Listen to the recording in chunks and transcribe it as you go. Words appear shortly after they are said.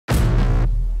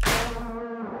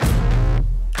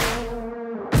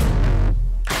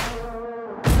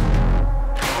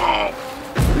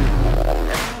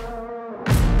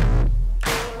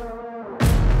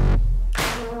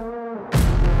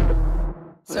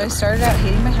I started out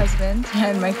hating my husband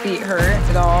and my feet hurt.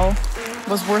 It all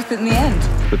was worth it in the end.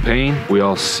 The pain we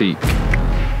all seek.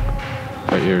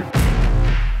 Right here. You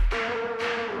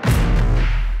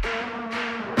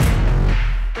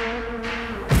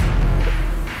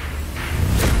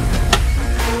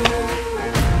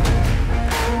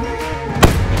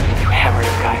hammered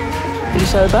him, guy. Did you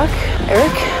show the buck?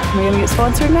 Eric, are we gonna get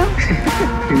sponsored now?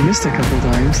 You missed a couple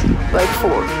times. Like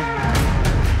 4.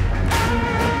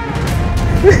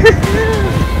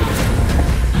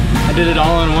 I did it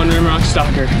all on one rim rock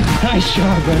stalker. Nice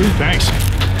job, buddy. Thanks. 1,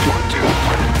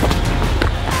 2.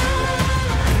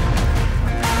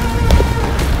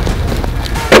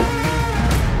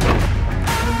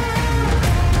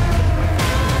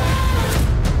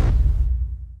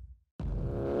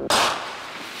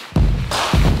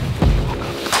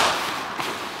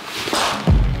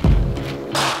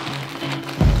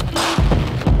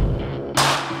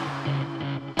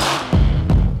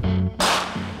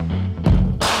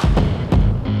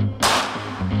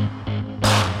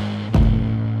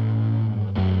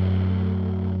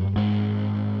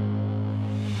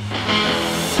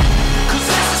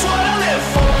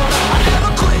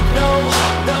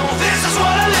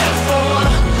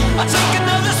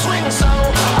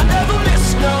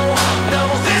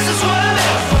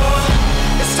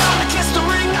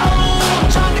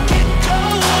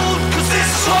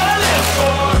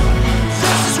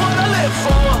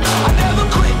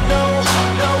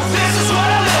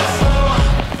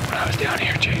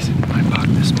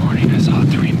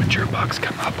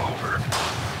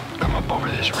 Come up over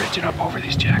this ridge and up over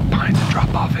these jack pines and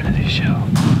drop off into these shells.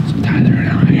 So Tyler and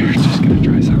I are just gonna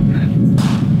try something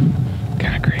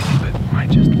kind of crazy, but might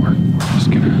just work. We're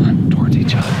just gonna hunt towards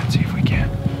each other and see if we can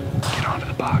get onto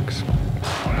the box.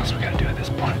 What else we gotta do at this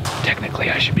point?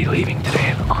 Technically, I should be leaving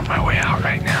today on my way out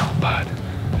right now, but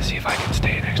let's see if I can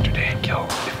stay an extra day and kill.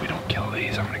 If we don't kill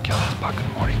these, I'm gonna kill this buck in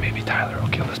the morning. Maybe Tyler will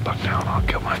kill this buck now and I'll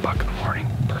kill my buck in the morning.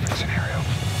 Perfect scenario.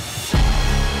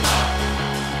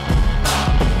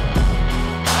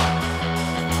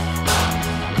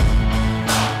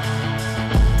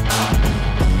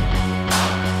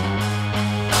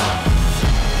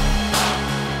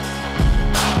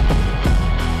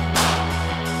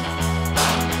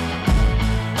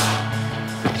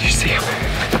 Did you see him?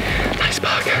 Nice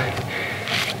buck.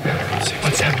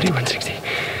 170, 160,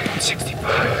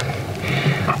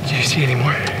 165. Did you see any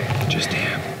more? Just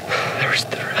him. There were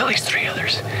at least 3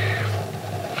 others.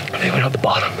 They went out the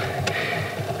bottom.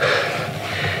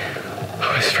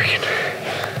 I was freaking.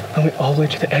 I went all the way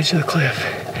to the edge of the cliff.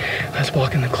 I was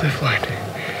walking the cliff line.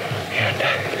 And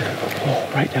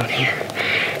right down here.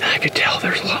 And I could tell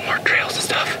there's a lot more trails and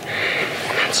stuff.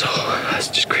 And so I was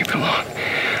just creeping along.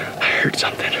 I heard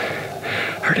something.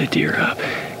 Heard a deer up.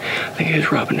 I think he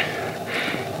was rubbing.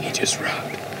 He just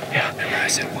rubbed. Yeah. Remember I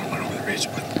said one went over the ridge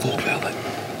with full pellet.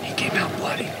 He came out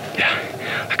bloody. Yeah,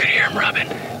 I could hear him rubbing.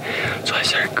 So I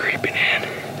started creeping in.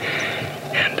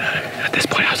 And at this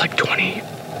point I was like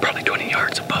probably 20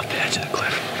 yards above the edge of the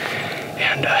cliff.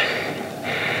 And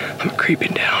I'm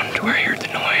creeping down to where I heard the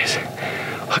noise.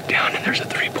 Look down and there's a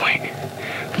 3-point.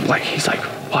 Like he's like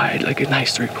wide, like a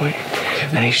nice 3-point.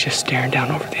 And he's just staring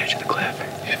down over the edge of the cliff.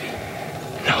 Heavy.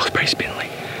 No, it's pretty spindly.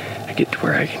 I get to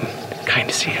where I can kind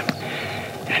of see him.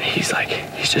 And he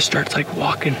just starts like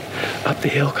walking up the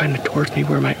hill kind of towards me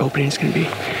where my opening is going to be.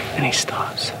 And he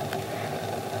stops.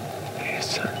 And he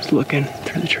starts looking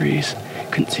through the trees.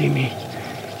 Couldn't see me.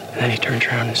 And then he turns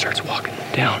around and starts walking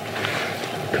down.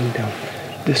 Coming down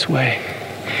this way.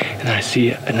 And then I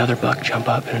see another buck jump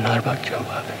up and another buck jump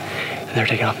up. And they're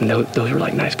taking off. And those were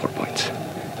like nice 4 points.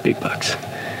 Big bucks.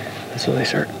 And so they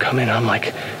start coming. I'm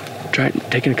like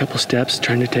taking a couple steps,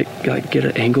 trying to get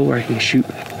an angle where I can shoot.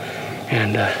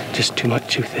 And just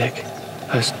too thick.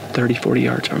 I was 30, 40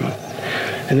 yards from him.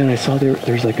 And then I saw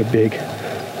there's like a big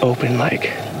open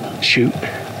like chute.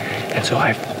 And so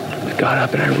I got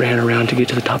up and I ran around to get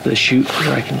to the top of the chute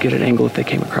where I could get an angle if they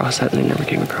came across that, and they never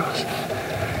came across.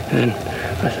 And then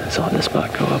I saw this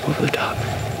buck go up over the top.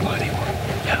 Bloody one.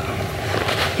 Yeah.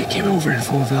 He came over in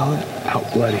full velvet, out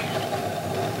bloody.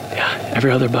 Yeah,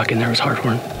 every other buck in there was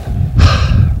hardhorn.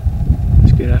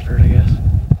 It's good effort, I guess.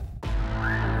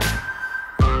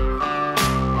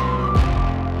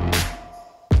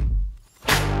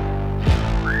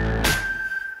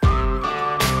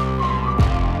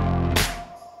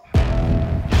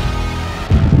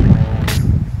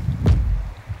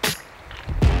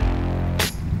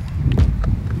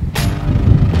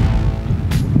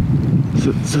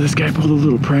 So this guy pulled a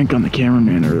little prank on the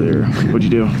cameraman earlier. What'd you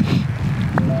do?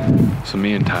 So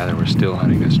me and Tyler were still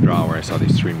hunting this draw where I saw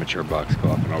these 3 mature bucks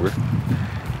go up and over.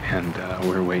 And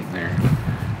we were waiting there.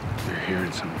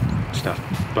 hearing some stuff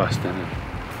busting and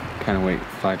kind of wait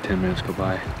 5-10 minutes go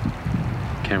by.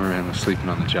 Cameraman was sleeping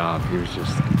on the job. He was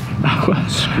just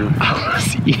screwing. I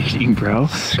was eating, bro.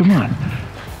 Come on.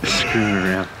 Screwing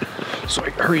around. So I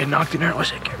hurry and knocked in there. I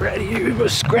was like, get ready. He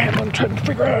was scrambling, trying to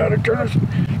figure out how to turn us.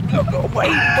 Oh,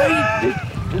 wait.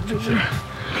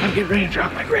 I'm getting ready to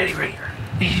drop. I'm like, ready.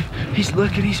 He's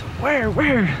looking. He's where?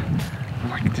 I'm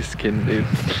like, just kidding, dude.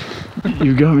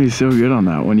 You got me so good on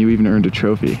that one. You even earned a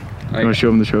trophy. You want to show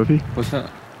him the trophy? What's that?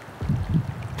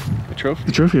 A trophy?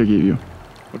 The trophy I gave you.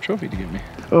 What trophy did you give me?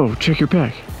 Oh, check your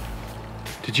pack.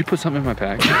 Did you put something in my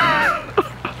pack?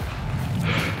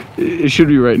 It should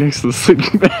be right next to the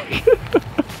sleeping bag.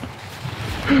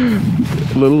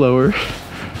 A little lower.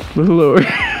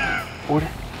 What?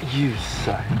 You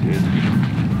suck, dude.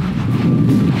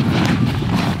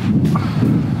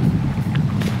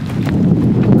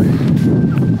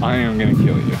 I am gonna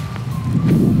kill you.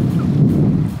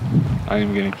 I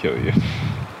am gonna kill you.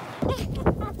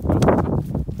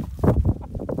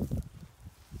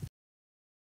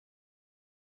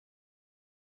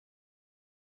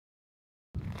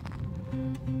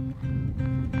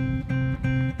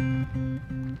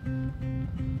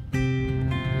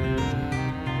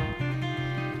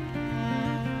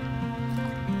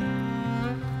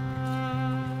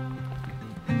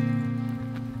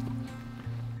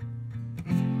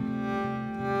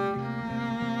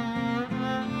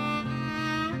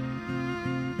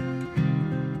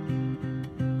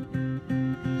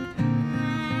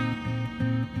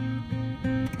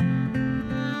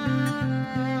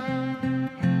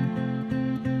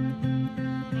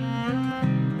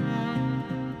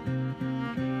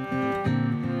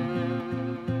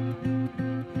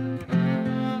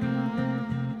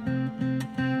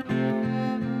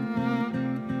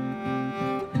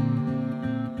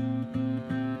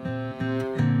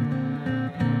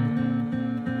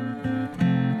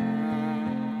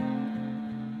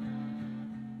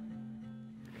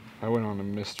 I went on a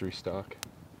mystery stalk.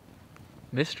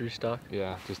 Mystery stock.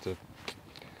 Yeah, just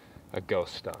a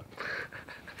ghost stalk.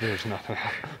 There's nothing.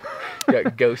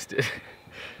 Got ghosted.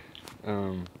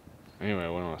 Anyway, I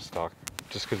went on a stalk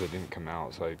just because it didn't come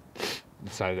out, so I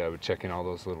decided I would check in all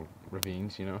those little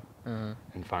ravines, you know,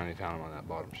 and finally found them on that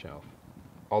bottom shelf.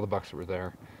 All the bucks were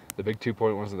there. The big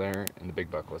 2-point wasn't there, and the big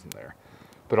buck wasn't there.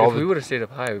 But If we would have stayed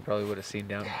up high, we probably would have seen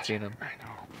them. I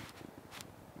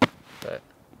know. But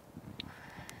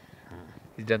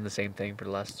he's done the same thing for the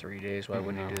last 3 days. Why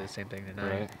wouldn't he do the same thing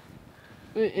tonight?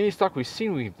 Right. Any stock we've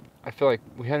seen, I feel like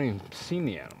we haven't even seen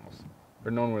the animals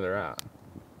or known where they're at.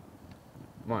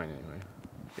 Mine anyway.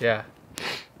 Yeah.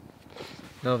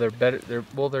 No, they're better. They're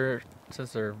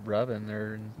since they're rubbing,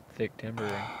 they're in thick timber.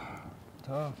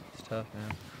 Tough. It's tough,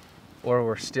 man. Or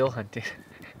we're still hunting.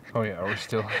 Oh yeah, we're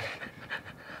still.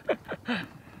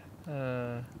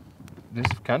 This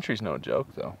country's no joke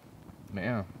though.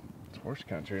 Man, it's horse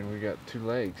country and we got 2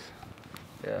 legs.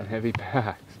 Yeah. And heavy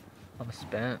packs. I'm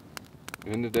spent.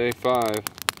 Into day 5.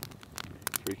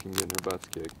 Freaking getting our butts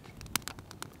kicked.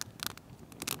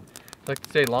 I'd like to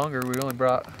stay longer. We only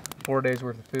brought 4 days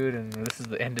worth of food, and this is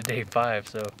the end of day 5,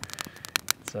 so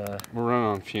it's We're running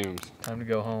on fumes. time to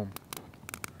go home.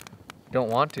 Don't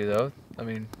want to though. I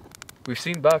mean, we've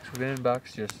seen bucks. We've been in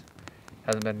bucks. Just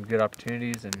hasn't been good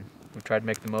opportunities, and we've tried to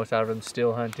make the most out of them.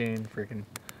 Still hunting, freaking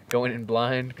going in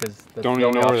blind because Don't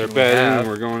even know where they're bedding, and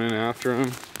we're going in after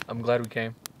them. I'm glad we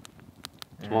came.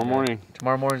 Tomorrow morning.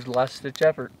 Tomorrow morning's the last ditch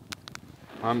effort.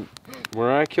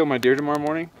 Where I kill my deer tomorrow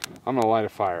morning, I'm gonna light a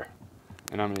fire,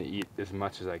 and I'm gonna eat as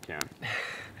much as I can.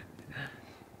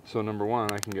 So number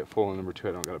 1, I can get full, and number 2,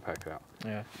 I don't gotta pack it out.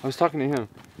 Yeah. I was talking to him.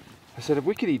 I said, if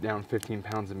we could eat down 15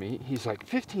 pounds of meat, he's like,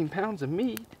 15 pounds of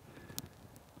meat?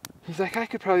 He's like, I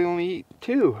could probably only eat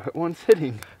 2 at one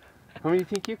sitting. How many do you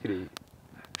think you could eat?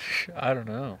 I don't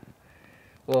know.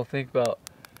 Well, think about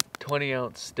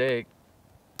 20-ounce steak.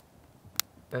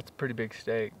 That's a pretty big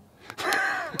steak.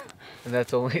 And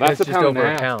that's just over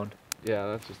a pound. Yeah,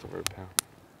 that's just over a pound.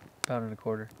 Pound and a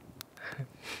quarter.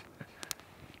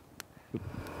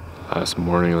 Last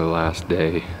morning of the last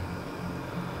day.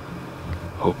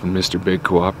 Hoping Mr. Big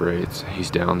cooperates. He's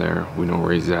down there. We know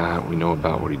where he's at. We know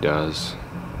about what he does.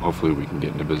 Hopefully we can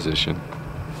get into position.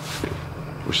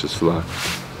 Wish us luck.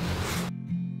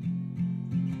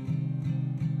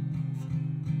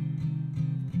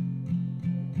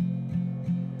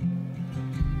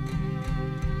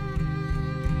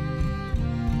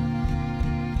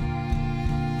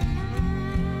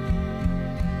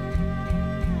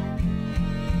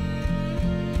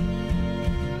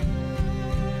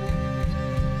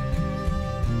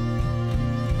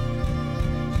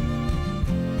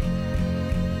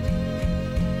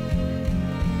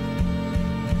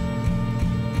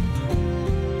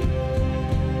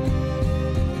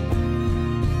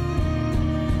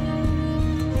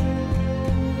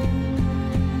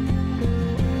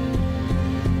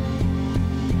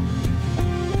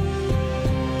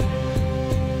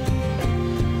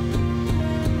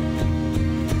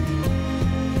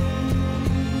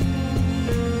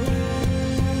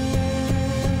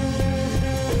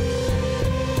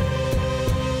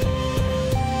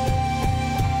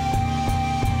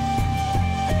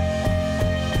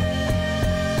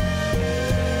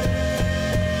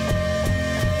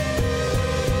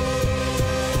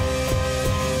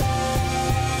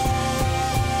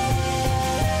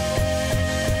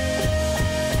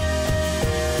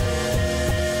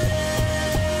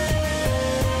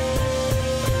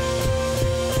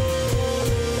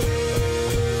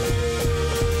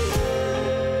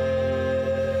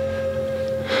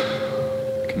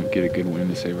 good wind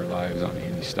to save our lives on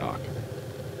any stock.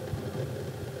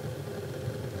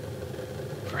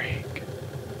 Freak.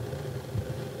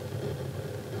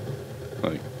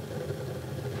 Like,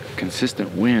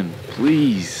 consistent wind,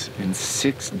 please, in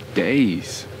 6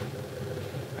 days.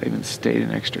 I even stayed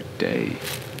an extra day.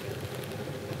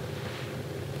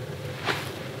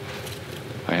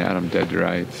 I had them dead to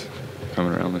rights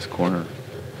coming around this corner.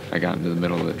 I got into the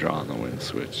middle of the draw and the wind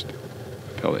switched.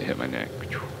 I felt it hit my neck.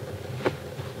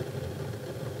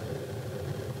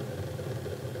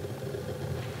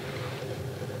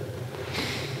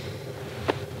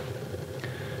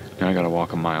 Now I gotta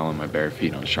walk a mile on my bare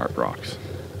feet on sharp rocks.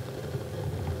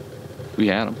 We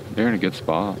had them. They're in a good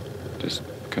spot. Just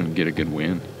couldn't get a good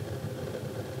wind.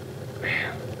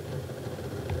 Man.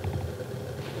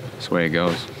 That's the way it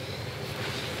goes.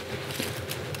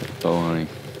 Bow hunting.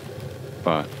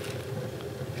 But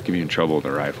it could be in trouble with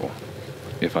a rifle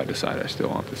if I decide I still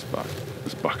want this buck.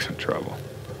 This buck's in trouble.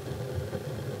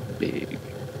 Big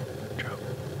trouble.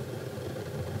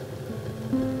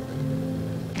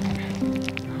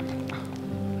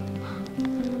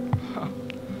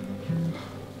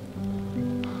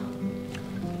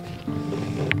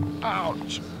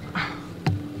 Ouch.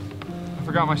 I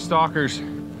forgot my stalkers.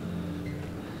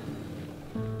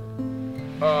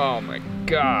 Oh my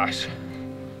gosh.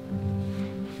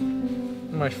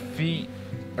 My feet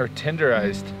are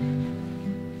tenderized.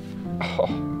 Oh.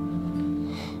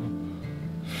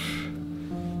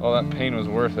 All that pain was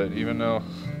worth it, even though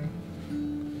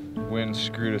wind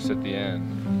screwed us at the end.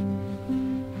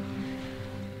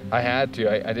 I had to,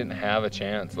 I didn't have a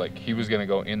chance. Like, he was gonna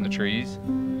go in the trees.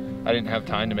 I didn't have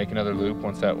time to make another loop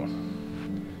once that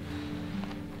one.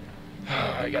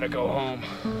 I gotta go home.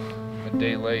 I'm a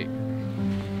day late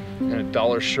and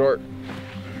 $1 short.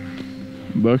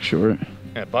 Buck short.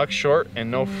 And $1 short and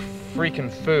no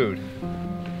freaking food.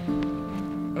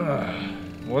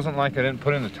 It wasn't like I didn't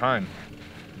put in the time.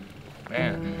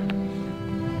 Man.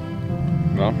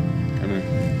 Well, I mean,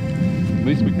 at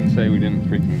least we can say we didn't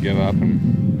freaking give up and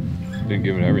didn't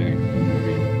give it everything. I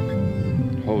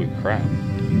mean, holy crap.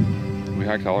 We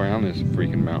hiked all around this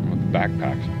freaking mountain with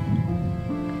backpacks.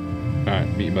 All right,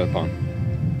 meet you by the pond.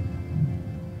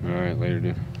 All right, later,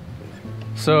 dude.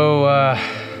 So,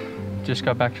 just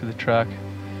got back to the truck.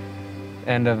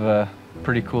 End of a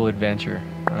pretty cool adventure.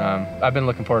 I've been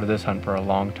looking forward to this hunt for a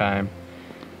long time.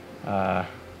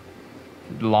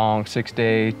 Long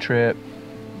 6-day trip.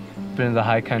 Been in the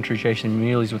high country chasing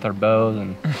muleys with our bows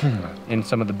and in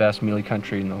some of the best muley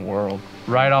country in the world.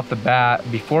 Right off the bat,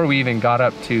 before we even got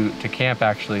up to camp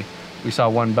actually, we saw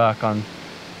one buck on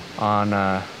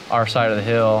our side of the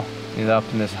hill, up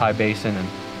in this high basin, and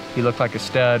he looked like a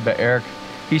stud, but Eric,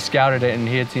 he scouted it and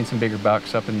he had seen some bigger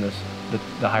bucks up in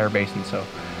the higher basin, so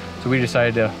we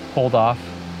decided to hold off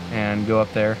and go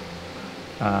up there.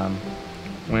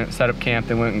 Went set up camp,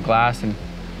 then went and glassed,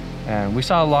 and we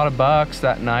saw a lot of bucks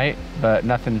that night, but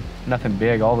nothing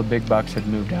big. All the big bucks had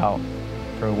moved out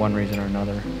for one reason or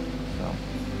another.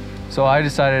 So I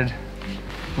decided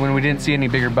when we didn't see any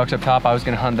bigger bucks up top, I was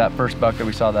gonna hunt that first buck that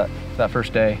we saw that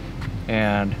first day.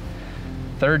 And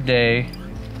third day,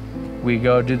 we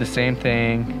go do the same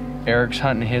thing. Eric's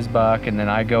hunting his buck, and then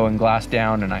I go and glass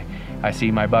down, and I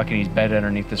see my buck, and he's bedded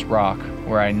underneath this rock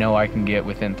where I know I can get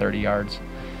within 30 yards.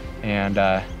 And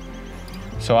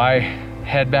so I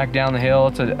head back down the hill.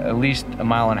 It's at least 1.5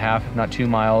 miles, if not 2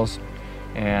 miles,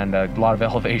 and a lot of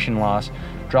elevation loss.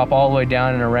 Drop all the way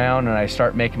down and around, and I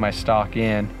start making my stalk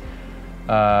in.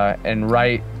 And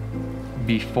right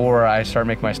before I start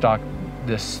making my stalk,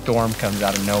 this storm comes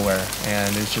out of nowhere,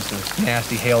 and it's just a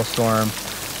nasty hailstorm,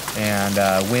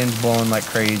 and wind's blowing like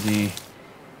crazy.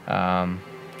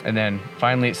 And then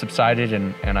finally it subsided,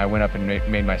 and I went up and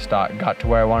made my stalk. Got to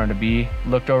where I wanted to be,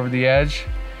 looked over the edge,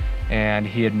 and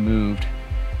he had moved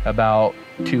about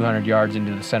 200 yards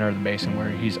into the center of the basin where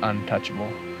he's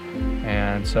untouchable.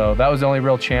 And so that was the only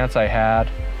real chance I had,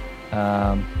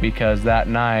 because that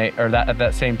night, or at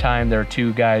that same time, there were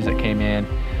 2 guys that came in.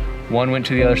 One went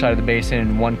to the other side of the basin,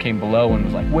 and one came below and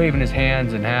was like waving his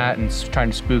hands and hat and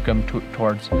trying to spook him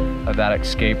towards that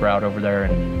escape route over there.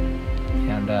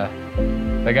 And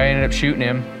the guy ended up shooting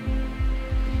him,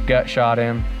 gut shot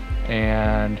him,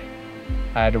 and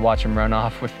I had to watch him run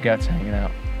off with guts hanging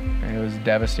out. And it was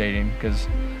devastating because,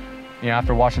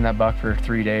 after watching that buck for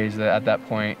 3 days at that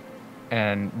point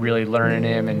and really learning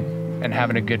him and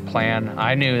having a good plan,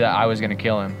 I knew that I was going to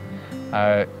kill him.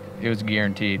 It was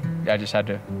guaranteed. I just had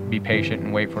to be patient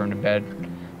and wait for him to bed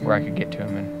where I could get to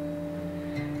him.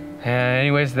 And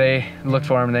anyways, they looked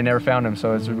for him and they never found him,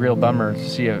 so it's a real bummer to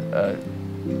see a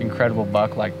incredible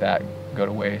buck like that go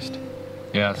to waste.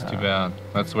 Yeah, it's too bad.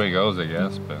 That's the way it goes, I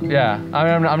guess. But Yeah,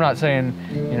 I mean, I'm not saying,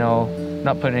 you know,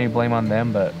 not putting any blame on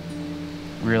them, but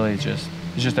really it's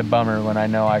just a bummer when I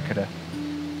know I could have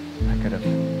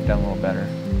done a little better.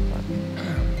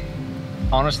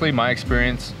 honestly, my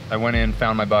experience, I went in,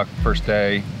 found my buck first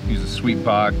day. He was a sweet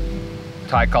buck.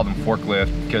 Ty called him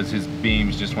forklift because his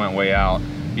beams just went way out.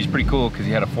 He's pretty cool because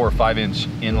he had a 4 or 5 inch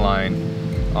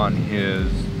inline on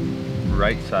his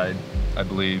right side, I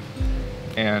believe.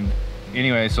 And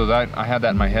anyway, so that I had that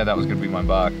in my head, that was gonna be my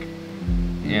buck.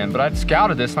 But I'd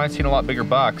scouted this and I'd seen a lot bigger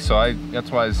bucks, so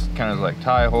that's why I was kind of like,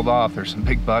 Ty, hold off, there's some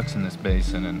big bucks in this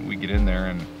basin. And we get in there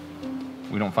and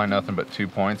we don't find nothing but 2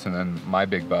 points, and then my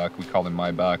big buck, we called him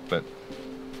my buck, but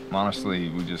honestly,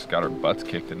 we just got our butts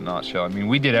kicked in a nutshell. I mean,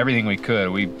 we did everything we could.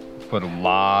 We put a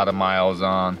lot of miles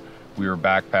on. We were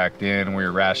backpacked in, we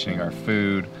were rationing our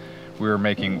food. We were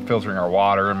filtering our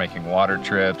water, making water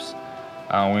trips.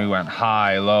 We went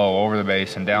high, low, over the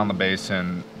basin, down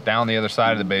the other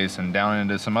side of the basin, down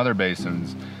into some other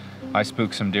basins. I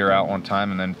spooked some deer out one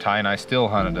time, and then Ty and I still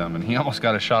hunted them, and he almost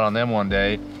got a shot on them one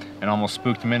day and almost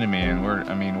spooked them into me. And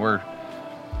we're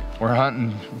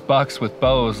hunting bucks with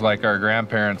bows like our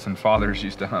grandparents and fathers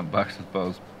used to hunt bucks with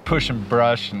bows, pushing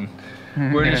brush, and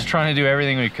we're just trying to do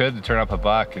everything we could to turn up a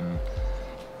buck, and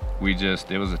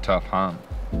it was a tough hunt.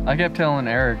 I kept telling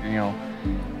Eric, you know,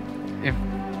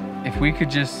 if we could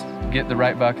just get the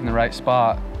right buck in the right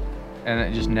spot, and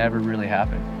it just never really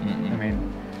happened. I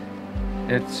mean,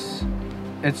 it's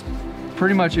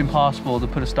pretty much impossible to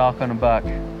put a stock on a buck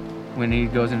when he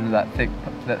goes into that thick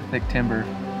timber,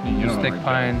 those thick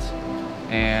pines,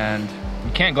 and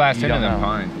you can't glass into them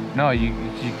pines. No, you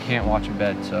can't watch him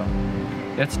bed. So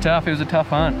it's tough. It was a tough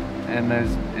hunt, and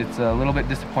it's a little bit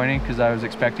disappointing because I was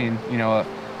expecting, you know,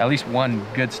 at least one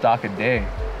good stock a day,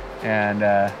 and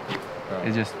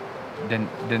it just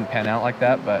didn't pan out like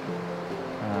that. But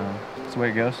that's the way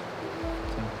it goes. So,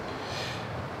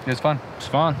 it was fun. It was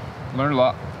fun. Learned a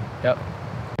lot. Yep.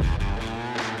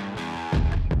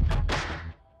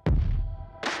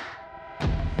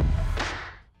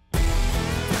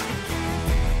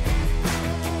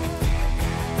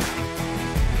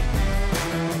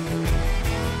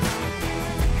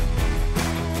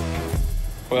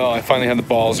 Well, I finally had the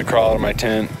balls to crawl out of my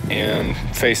tent and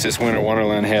face this winter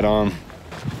wonderland head on.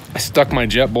 I stuck my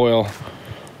jet boil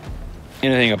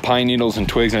in a thing of pine needles and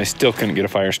twigs, and I still couldn't get a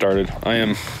fire started.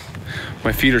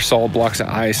 My feet are solid blocks of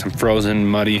ice. I'm frozen,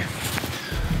 muddy.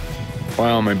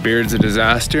 Wow, my beard's a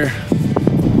disaster.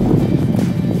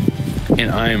 And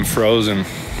I am frozen.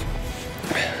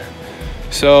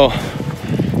 So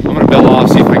I'm gonna bail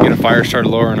off, see if I can get a fire started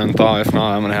lower and unthaw. If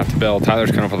not, I'm gonna have to bail. Tyler's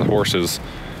coming up with the horses,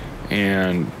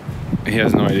 and he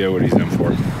has no idea what he's in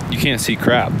for. You can't see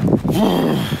crap.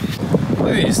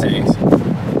 Look at these things.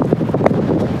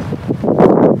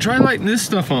 Try lighting this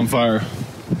stuff on fire.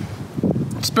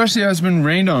 Especially as it's been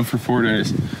rained on for 4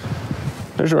 days.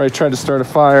 There's where I tried to start a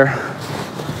fire.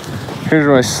 Here's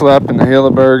where I slept in the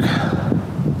Hilleberg.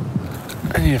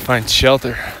 I need to find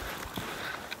shelter.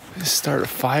 Just start a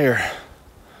fire.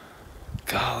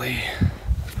 Golly.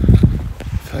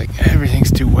 I feel like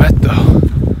everything's too wet though.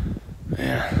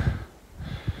 Yeah.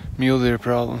 Mule deer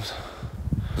problems.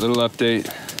 Little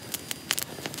update.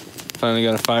 Finally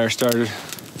got a fire started.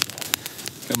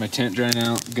 Got my tent drying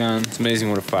out, gun. It's amazing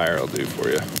what a fire will do for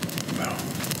you.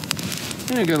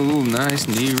 And I got a little nice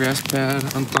knee rest pad.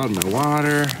 Unthawed my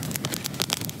water.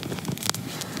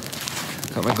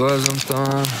 Got my gloves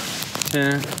unthawed.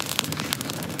 Tent.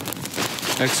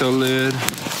 Exo lid.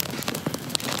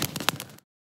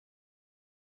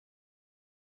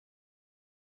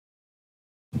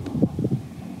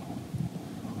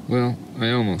 Well, I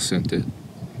almost sent it,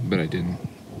 but I didn't.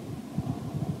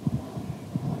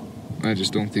 I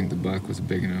just don't think the buck was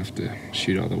big enough to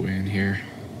shoot all the way in here.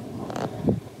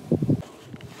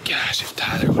 Gosh, if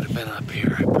Tyler would have been up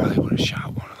here, I probably would have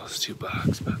shot one of those 2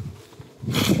 bucks, but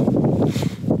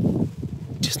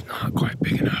just not quite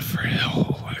big enough for a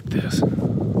hellhole like this.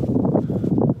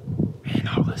 And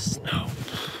all this snow.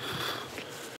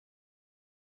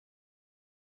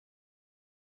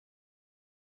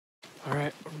 All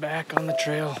right, we're back on the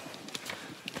trail.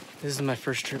 This is my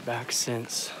first trip back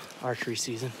since archery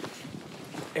season.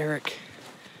 Erik,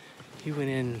 he went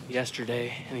in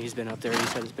yesterday and he's been up there. He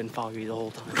said it's been foggy the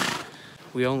whole time.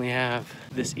 We only have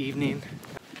this evening.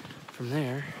 From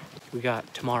there, we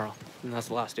got tomorrow, and that's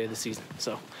the last day of the season.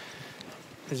 So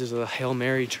this is a Hail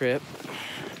Mary trip.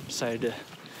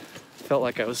 Felt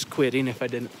like I was quitting if I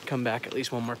didn't come back at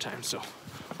least one more time. So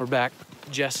we're back.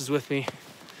 Jess is with me,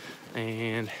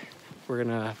 and we're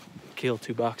gonna kill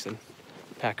 2 bucks and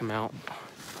pack them out.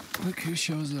 Look who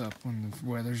shows up when the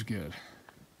weather's good.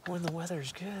 When the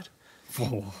weather's good.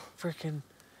 Oh. Freaking,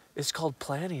 it's called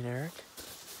planning, Eric.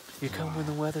 You come when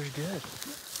the weather's good.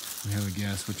 We have a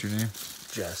guest. What's your name?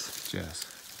 Jess. Jess.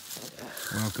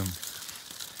 Welcome.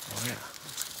 Oh, yeah.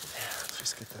 Yeah, let's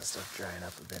just get that stuff drying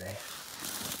up a bit, eh?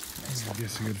 I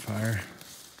guess a good fire.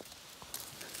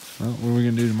 Well, what are we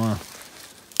gonna do tomorrow?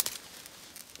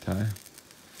 Ty?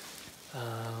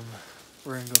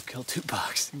 We're gonna go kill 2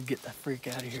 bucks and get that freak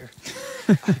out of here.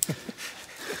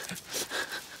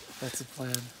 That's the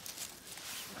plan.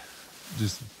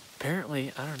 Just.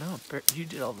 Apparently, I don't know. You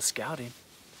did all the scouting.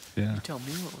 Yeah. You tell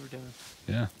me what we're doing.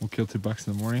 Yeah, we'll kill 2 bucks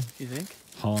in the morning. You think?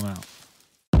 Haul them out.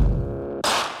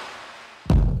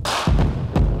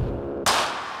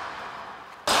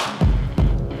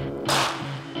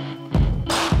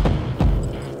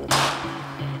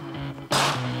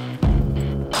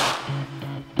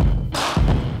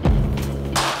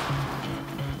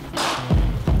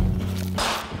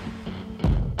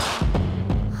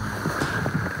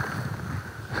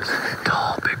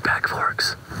 Tall, big back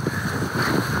forks.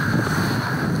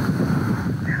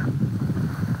 Yeah.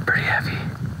 Pretty heavy.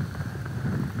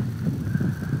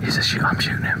 I'm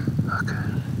shooting him.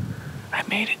 Okay. I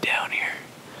made it down here.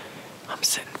 I'm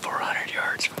sitting 400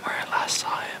 yards from where I last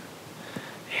saw him.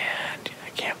 And I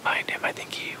can't find him. I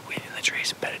think he went in the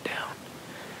trees and bedded down.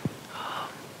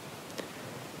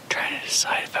 Trying to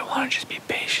decide if I want to just be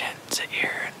patient, sit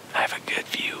here, and I have a good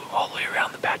view all the way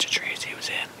around the patch of trees he was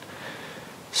in.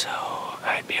 So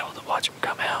I'd be able to watch him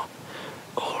come out.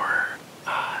 Or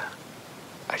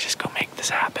I just go make this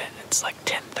happen. It's like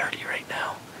 10:30 right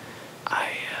now.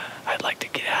 I'd like to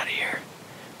get out of here,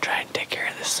 try and take care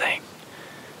of this thing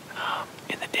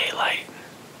in the daylight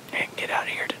and get out of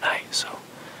here tonight. So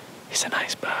he's a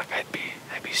nice buck. I'd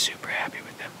be super happy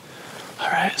with him. All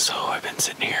right, so I've been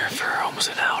sitting here for almost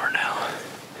an hour now,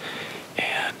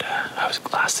 and I was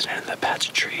glassing in the patch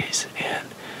of trees, and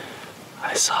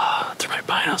I saw through my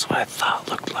binos what I thought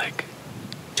looked like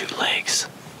 2 legs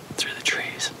through the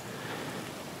trees.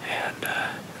 And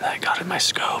I got in my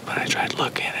scope and I tried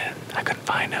looking and I couldn't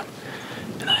find him.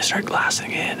 And then I started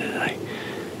glassing in and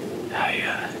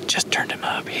I just turned him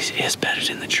up. He is bedded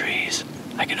in the trees.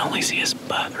 I can only see his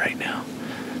butt right now.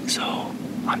 So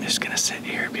I'm just gonna sit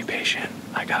here and be patient.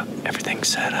 I got everything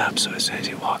set up so as soon as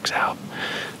he walks out,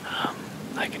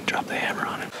 I can drop the hammer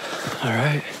on him. All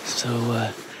right,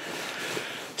 so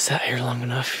sat here long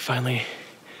enough, finally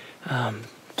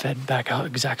fed back out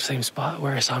exact same spot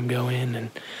where I saw him go in,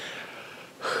 and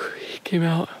he came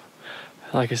out.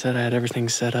 Like I said, I had everything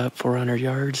set up, 400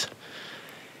 yards.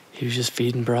 He was just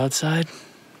feeding broadside,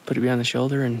 put it behind the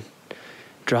shoulder and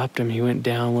dropped him. He went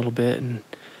down a little bit and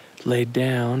laid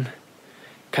down,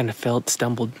 kind of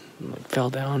stumbled,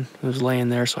 fell down. He was laying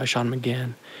there, so I shot him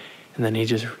again. And then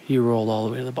he rolled all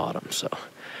the way to the bottom. So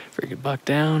freaking buck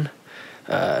down,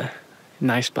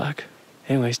 nice buck.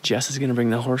 Anyways, Jess is gonna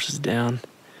bring the horses down,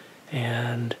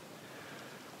 and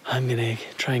I'm gonna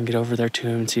try and get over there to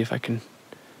him and see if I can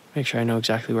make sure I know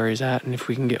exactly where he's at, and if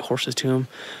we can get horses to him.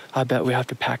 I bet we have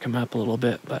to pack him up a little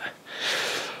bit, but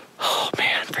oh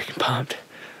man, freaking pumped.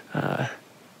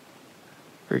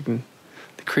 Freaking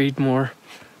the Creedmoor,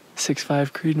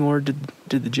 6.5 Creedmoor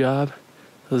did the job.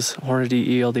 Those Hornady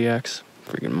ELDX,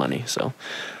 freaking money. So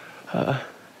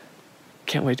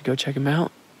can't wait to go check him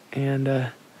out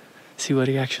and see what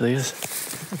he actually is.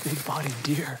 A big bodied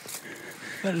deer.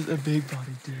 That is a big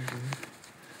bodied deer, dude.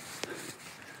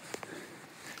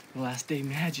 Last day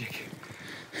magic.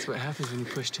 That's what happens when you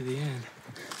push to the end.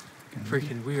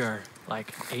 Freaking, we are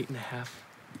like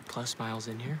 8.5+ miles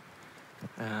in here,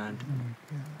 and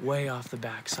way off the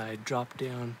backside, dropped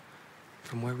down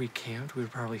from where we camped. We were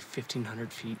probably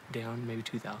 1,500 feet down, maybe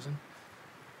 2,000.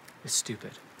 It's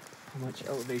stupid how much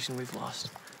elevation we've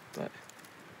lost, but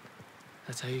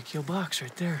that's how you kill bucks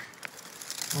right there.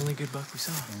 Only good buck we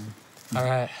saw. All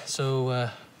right, so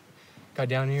got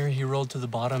down here, he rolled to the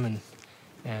bottom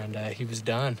and he was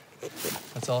done.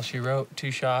 That's all she wrote.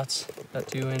 2 shots, got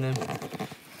 2 in him.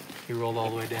 He rolled all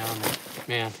the way down.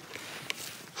 Man,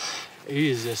 he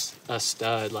is just a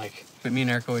stud. But me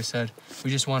and Eric always said, we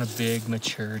just want a big,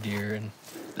 mature deer, and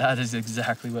that is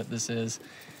exactly what this is.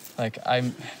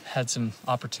 I had some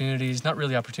opportunities, not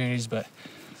really opportunities, but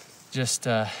just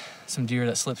some deer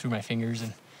that slipped through my fingers,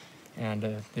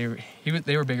 and they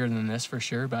were bigger than this for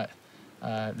sure, but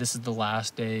this is the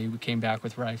last day. We came back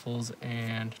with rifles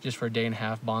and just for a 1.5 day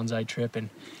bonsai trip, and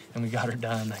we got her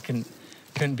done. I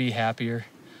couldn't be happier.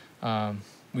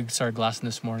 We started glassing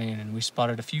this morning, and we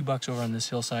spotted a few bucks over on this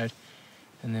hillside,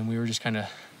 and then we were just kind of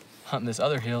hunting this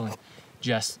other hill, and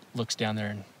Jess looks down there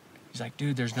and he's like,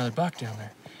 dude, there's another buck down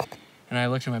there. And I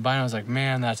looked at my bino, I was like,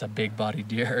 man, that's a big bodied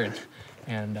deer. And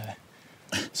And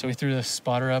so we threw the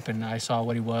spotter up, and I saw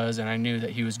what he was, and I knew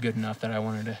that he was good enough that I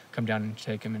wanted to come down and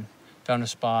take him, and found a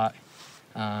spot.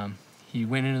 He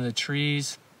went into the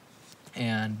trees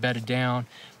and bedded down.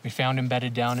 We found him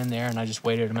bedded down in there, and I just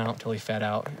waited him out until he fed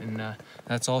out, and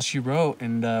that's all she wrote.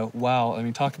 And wow, I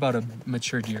mean, talk about a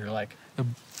mature deer. Like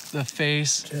the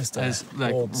face is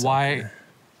like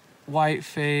white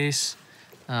face,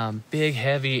 big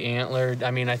heavy antlered.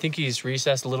 I mean, I think he's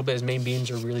recessed a little bit. His main beams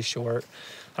are really short.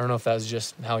 I don't know if that was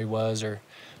just how he was,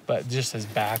 but just his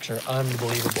backs are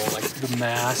unbelievable. Like the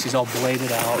mass, he's all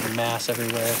bladed out and mass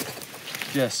everywhere.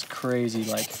 Just crazy.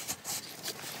 Like,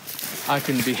 I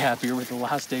couldn't be happier with the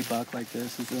last day buck like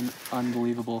this. It's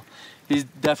unbelievable. He's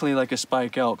definitely like a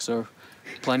spike elk, so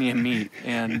plenty of meat.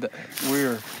 And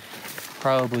we're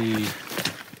probably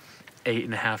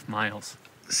 8.5 miles.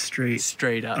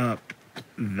 Straight up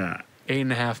that.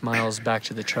 8.5 miles back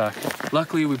to the truck.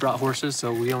 Luckily, we brought horses,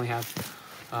 so we only have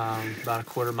about a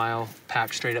 1/4 mile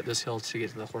pack straight up this hill to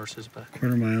get to the horses. But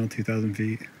 1/4 mile, 2,000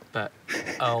 feet. But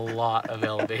a lot of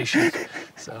elevation.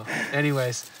 So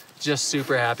anyways, just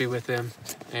super happy with him,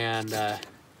 and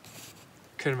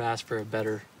couldn't have asked for a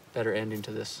better ending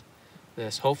to this.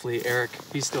 Hopefully Eric,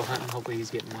 he's still hunting. Hopefully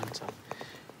he's getting one. So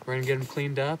we're gonna get him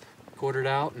cleaned up, quartered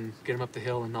out, and get him up the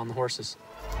hill and on the horses.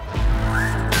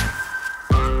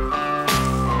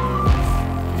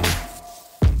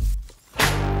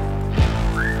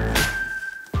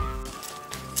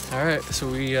 All right, so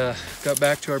we got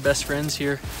back to our best friends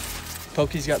here.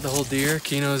 Pokey's got the whole deer.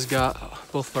 Keno's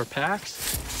got both of our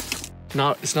packs.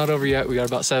 It's not over yet. We got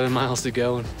about 7 miles to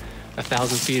go and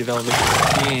 1,000 feet of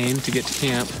elevation to get to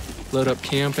camp. Load up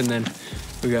camp, and then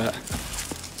we got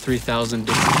 3,000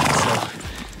 distance. So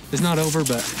it's not over,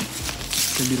 but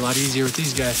it's gonna be a lot easier with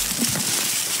these guys.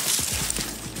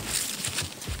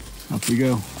 Off we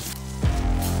go.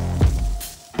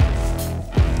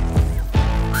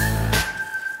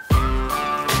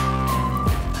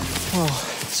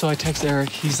 So I text Eric,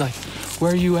 he's like,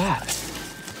 where are you at?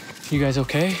 You guys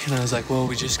okay? And I was like, well,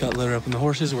 we just got loaded up on the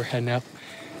horses. We're headed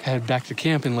back to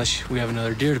camp unless we have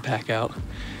another deer to pack out.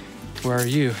 Where are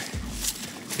you?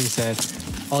 He said,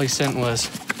 all he sent was,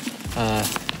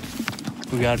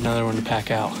 we got another one to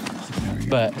pack out.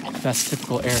 But that's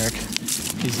typical Eric.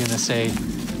 He's gonna say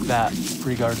that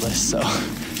regardless. So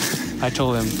I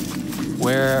told him,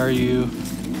 where are you?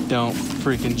 Don't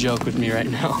freaking joke with me right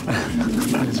now,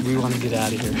 because we want to get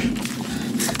out of here.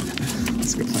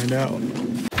 Let's go find out.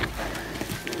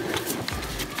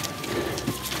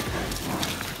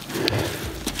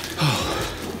 Oh,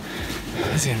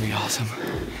 this is gonna be awesome.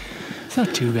 It's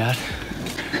not too bad.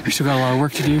 We still got a lot of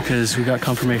work to do because we got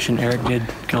confirmation Eric did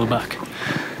kill a buck.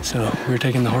 So we're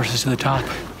taking the horses to the top,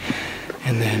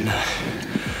 and then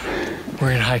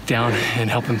we're gonna hike down and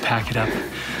help him pack it up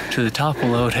to the top.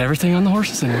 We'll load everything on the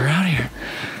horses and we're out of here.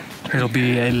 It'll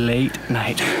be a late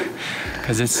night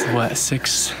because it's what,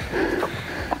 6?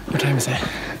 What time is it?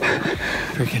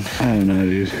 Freaking, I don't know,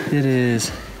 dude. it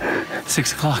is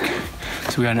 6 o'clock.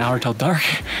 So we got an hour till dark,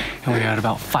 and we got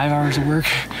about 5 hours of work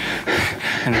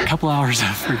and a couple hours of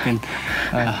freaking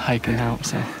hiking out.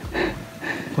 So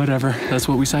whatever, that's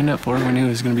what we signed up for. We knew it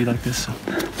was gonna be like this. So.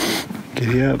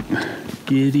 Giddy up.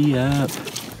 Giddy up.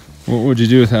 What would you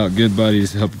do without good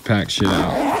buddies to help you pack shit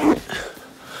out?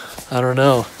 I don't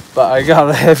know, but I got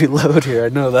a heavy load here. I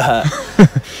know that.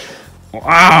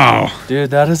 Wow.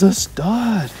 Dude, that is a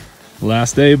stud.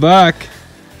 Last day buck.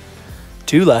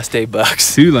 2 last day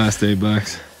bucks. 2 last day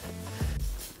bucks.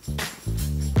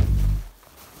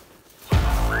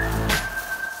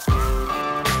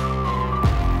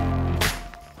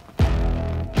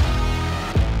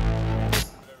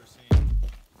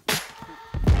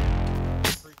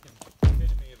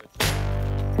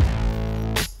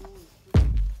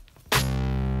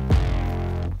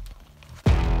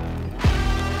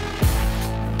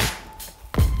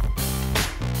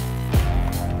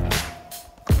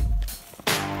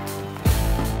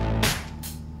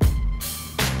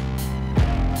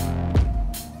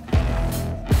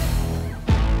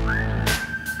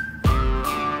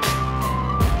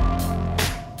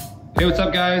 Hey, what's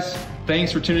up guys?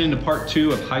 Thanks for tuning in to part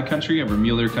 2 of High Country of our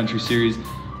Mule Country series.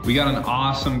 We got an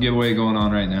awesome giveaway going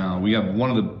on right now. We have one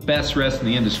of the best rests in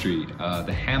the industry,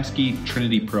 the Hamsky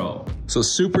Trinity Pro. So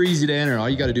super easy to enter. All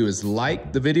you gotta do is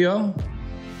like the video,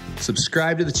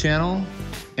 subscribe to the channel,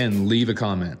 and leave a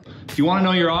comment. If you wanna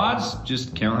know your odds,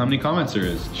 just count how many comments there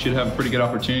is. You should have a pretty good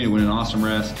opportunity to win an awesome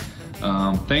rest.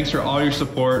 Thanks for all your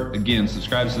support. Again,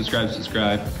 subscribe,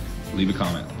 leave a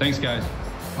comment. Thanks guys.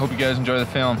 Hope you guys enjoy the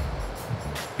film.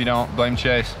 If you don't, blame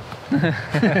Chase.